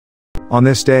On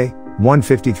this day,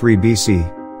 153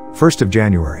 BC, 1st of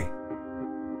January.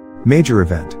 Major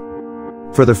event.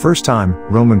 For the first time,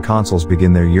 Roman consuls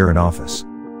begin their year in office.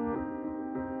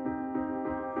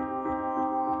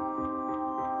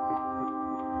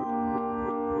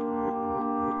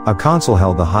 A consul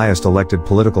held the highest elected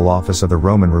political office of the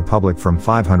Roman Republic from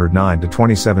 509 to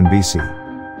 27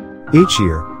 BC. Each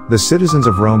year, the citizens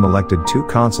of Rome elected 2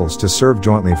 consuls to serve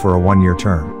jointly for a 1-year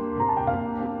term.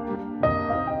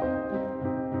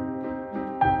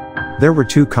 There were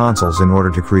 2 consuls in order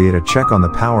to create a check on the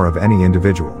power of any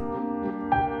individual.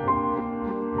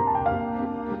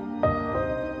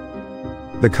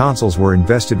 The consuls were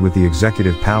invested with the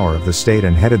executive power of the state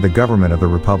and headed the government of the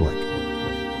republic.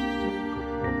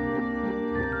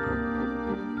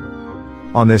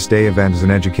 On this day, event is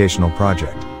an educational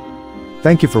project.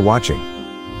 Thank you for watching.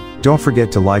 Don't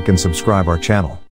forget to like and subscribe our channel.